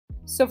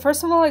So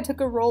first of all, I took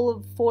a roll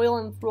of foil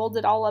and rolled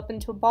it all up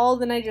into a ball,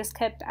 then I just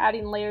kept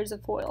adding layers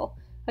of foil.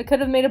 I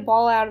could have made a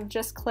ball out of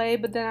just clay,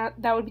 but then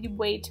that would be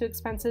way too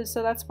expensive,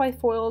 so that's why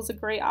foil is a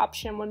great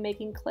option when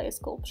making clay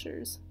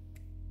sculptures.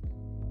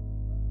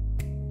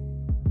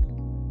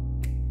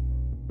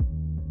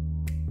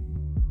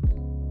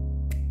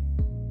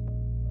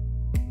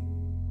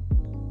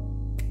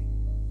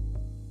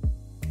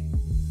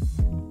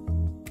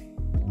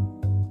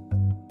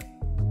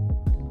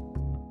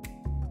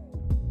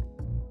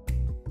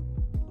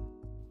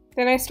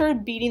 Then I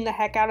started beating the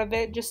heck out of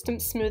it just to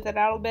smooth it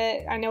out a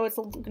bit. I know it's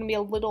going to be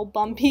a little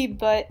bumpy,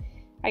 but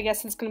I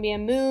guess it's going to be a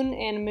moon,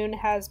 and a moon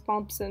has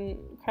bumps and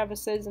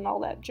crevices and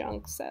all that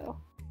junk, so.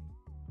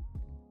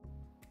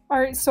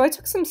 Alright, so I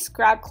took some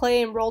scrap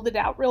clay and rolled it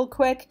out real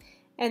quick,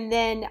 and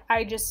then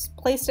I just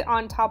placed it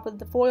on top of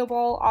the foil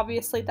ball.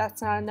 Obviously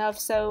that's not enough,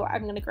 so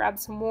I'm going to grab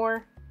some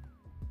more.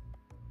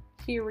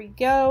 Here we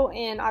go,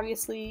 and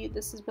obviously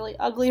this is really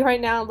ugly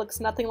right now. It looks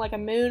nothing like a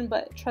moon,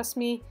 but trust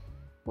me,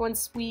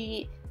 once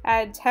we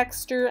add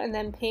texture and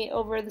then paint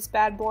over this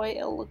bad boy,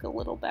 it'll look a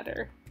little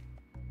better.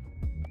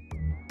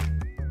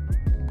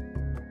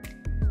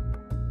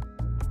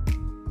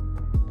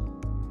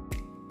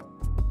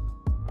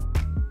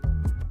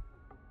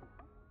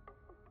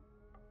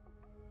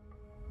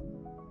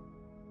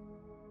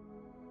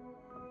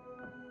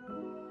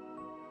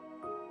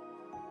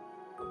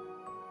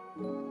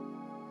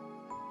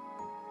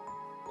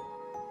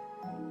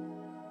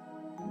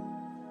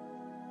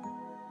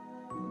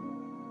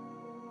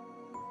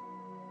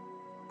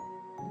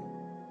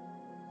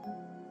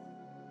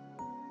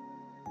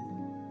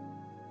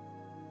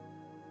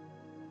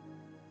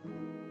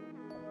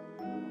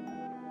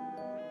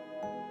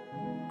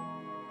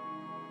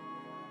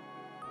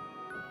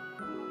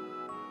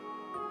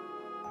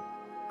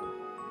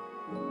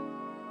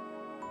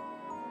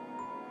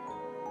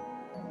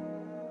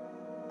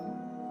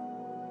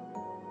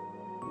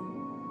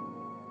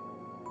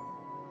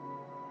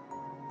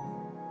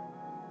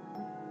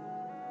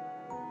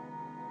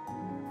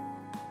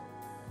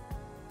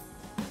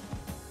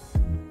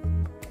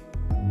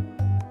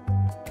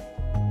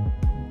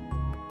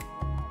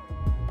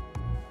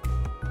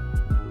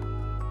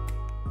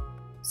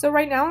 So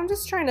right now I'm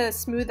just trying to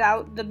smooth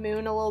out the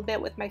moon a little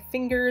bit with my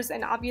fingers,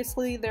 and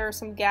obviously there are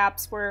some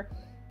gaps where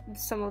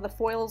some of the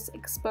foil's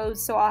exposed,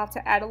 so I'll have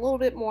to add a little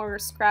bit more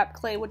scrap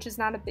clay, which is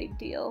not a big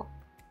deal.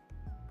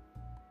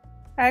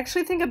 I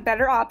actually think a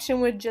better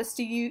option would just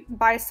to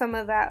buy some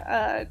of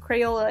that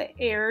Crayola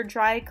air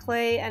dry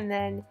clay and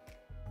then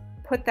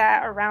put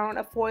that around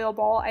a foil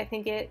ball. I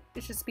think it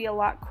should just be a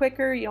lot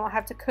quicker. You don't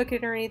have to cook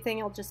it or anything,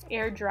 it'll just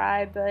air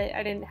dry, but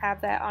I didn't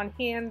have that on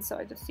hand, so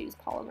I just used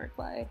polymer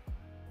clay.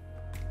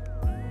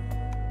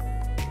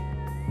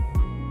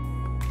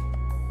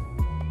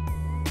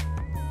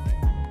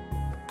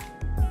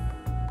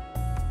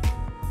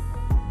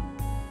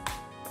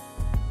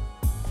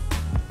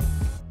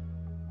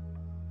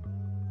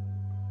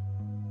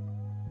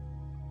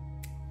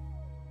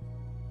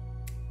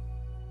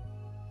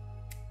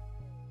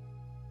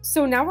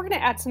 So now we're going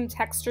to add some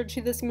texture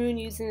to this moon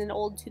using an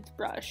old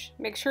toothbrush.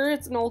 Make sure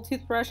it's an old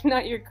toothbrush,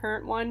 not your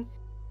current one.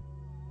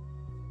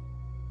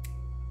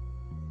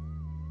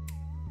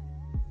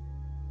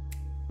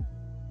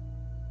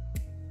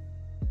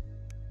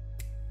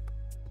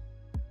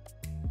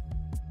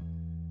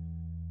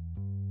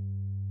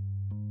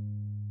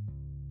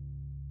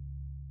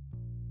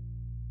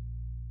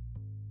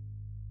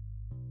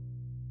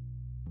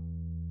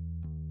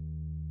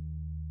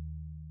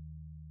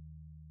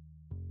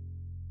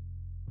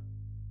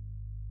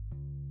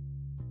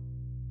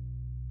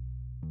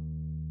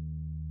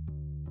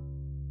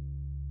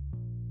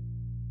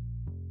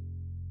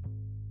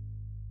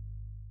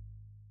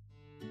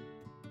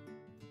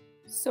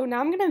 So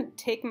now I'm going to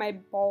take my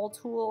ball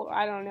tool,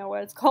 I don't know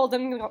what it's called,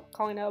 I'm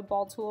calling it a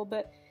ball tool,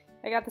 but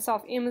I got this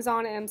off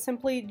Amazon, and I'm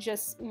simply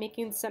just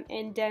making some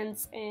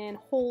indents and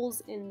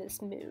holes in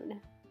this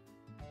moon.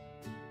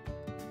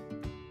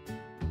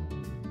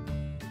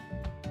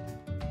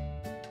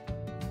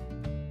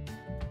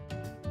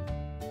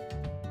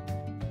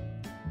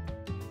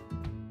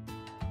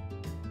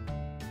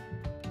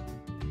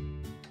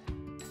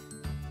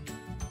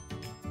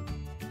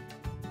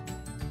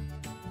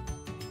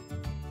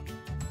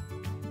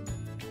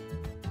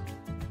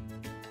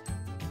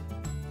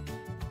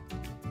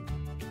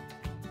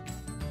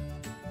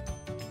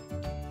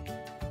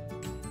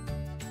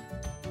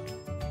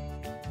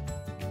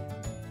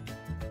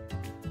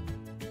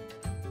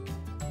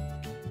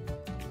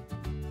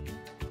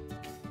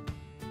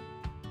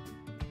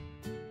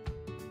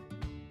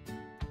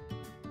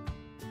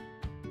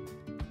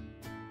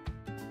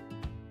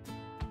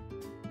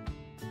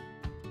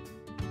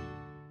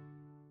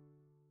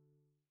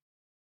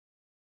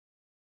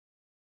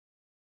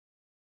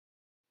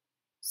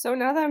 So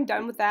now that I'm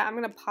done with that, I'm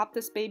going to pop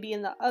this baby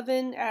in the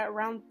oven at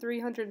around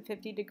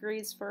 350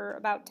 degrees for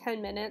about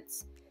 10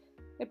 minutes.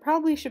 It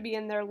probably should be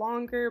in there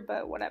longer,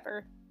 but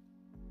whatever.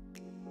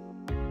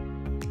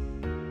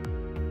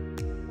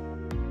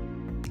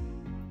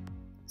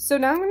 So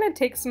now I'm going to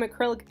take some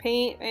acrylic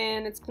paint,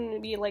 and it's going to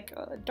be like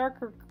a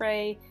darker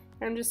gray,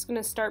 and I'm just going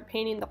to start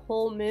painting the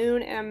whole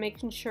moon, and I'm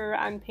making sure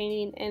I'm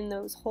painting in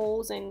those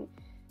holes and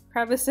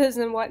crevices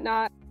and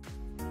whatnot.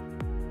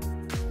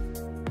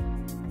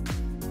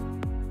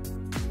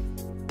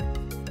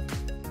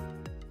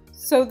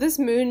 So this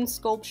moon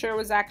sculpture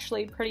was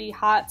actually pretty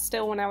hot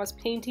still when I was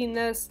painting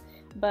this,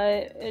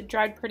 but it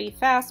dried pretty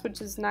fast, which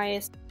is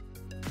nice.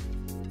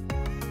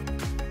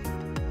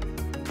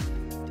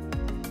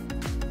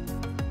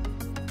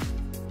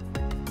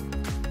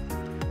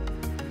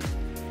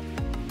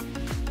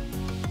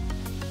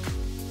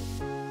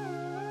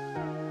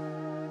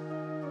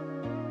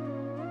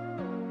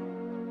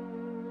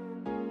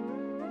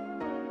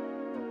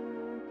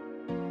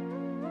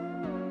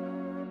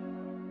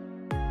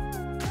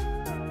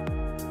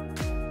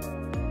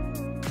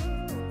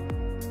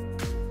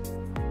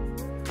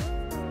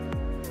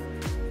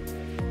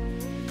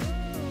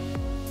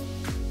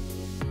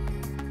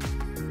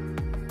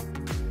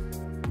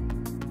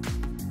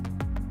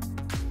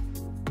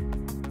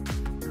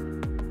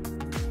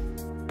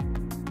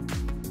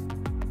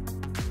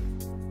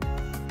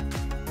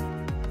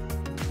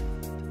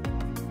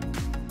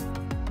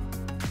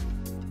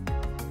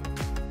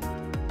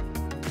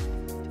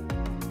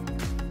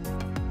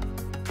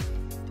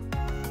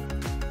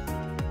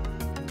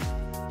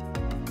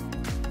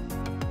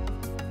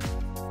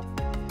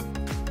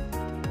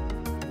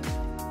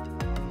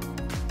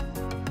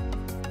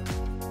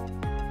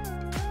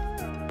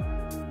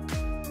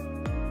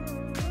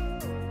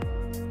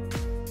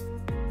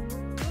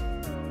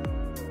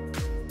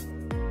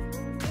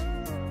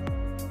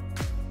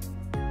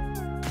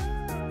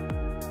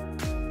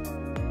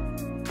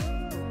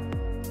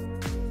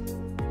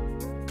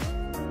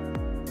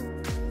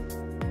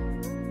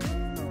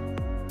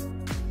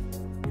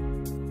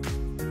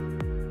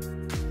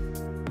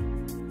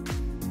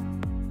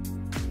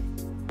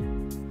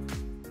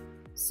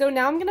 So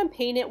now I'm going to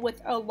paint it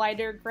with a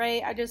lighter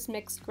gray. I just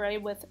mixed gray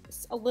with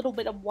a little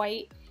bit of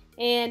white,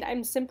 and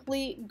I'm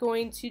simply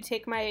going to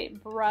take my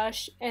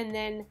brush and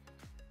then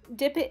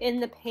dip it in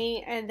the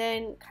paint and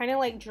then kind of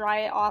like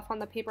dry it off on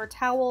the paper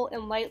towel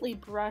and lightly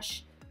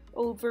brush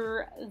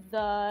over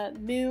the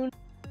moon.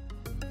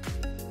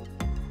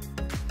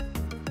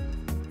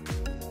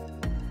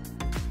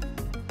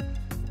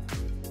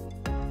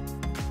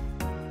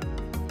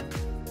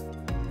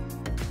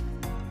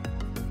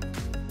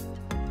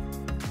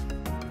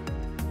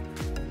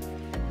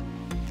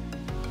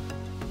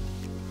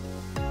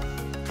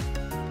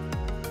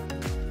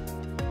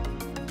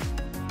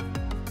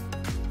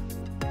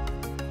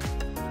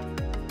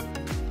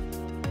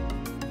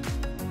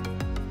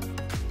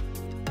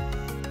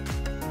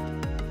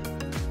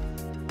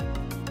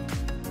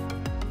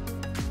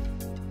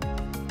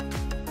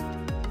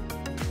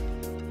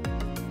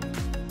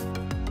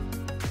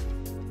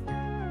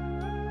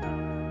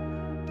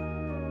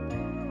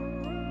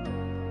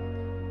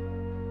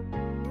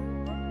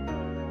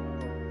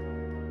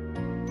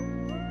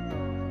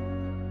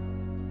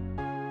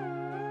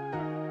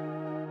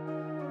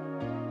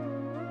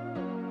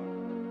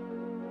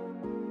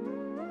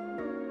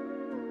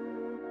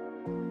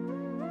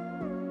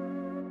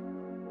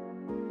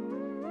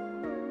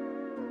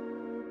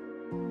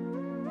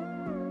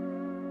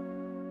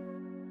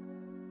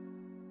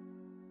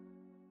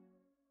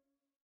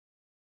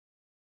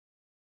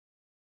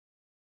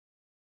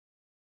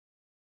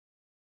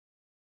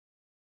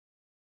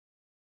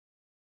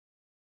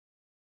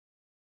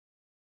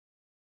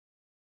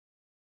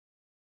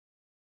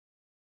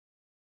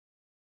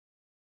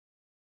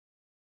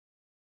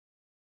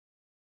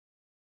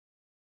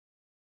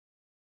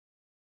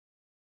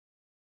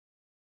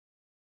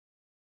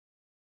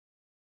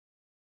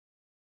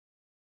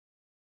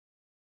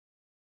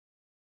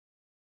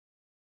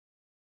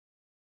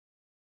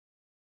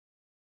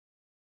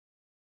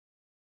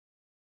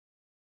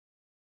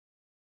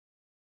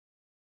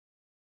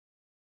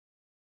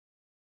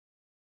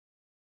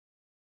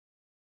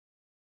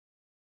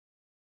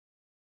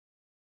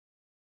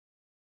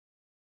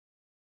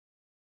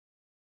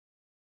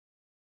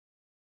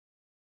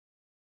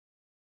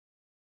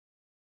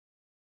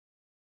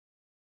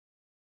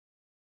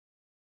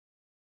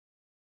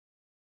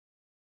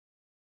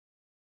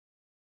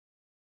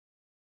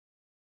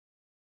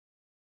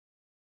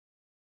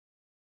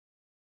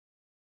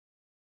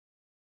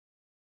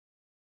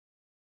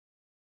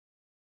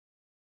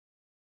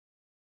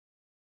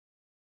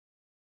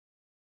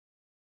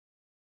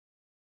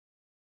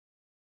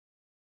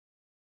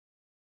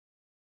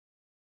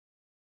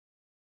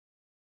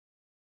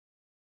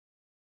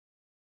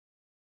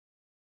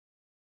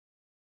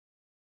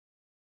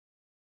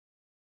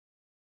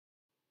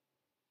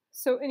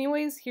 So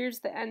anyways,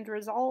 here's the end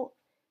result.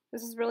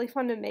 This is really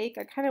fun to make.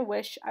 I kind of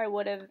wish I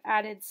would have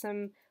added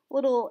some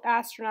little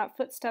astronaut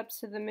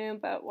footsteps to the moon,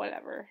 but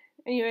whatever.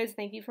 Anyways,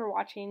 thank you for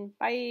watching.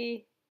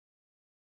 Bye!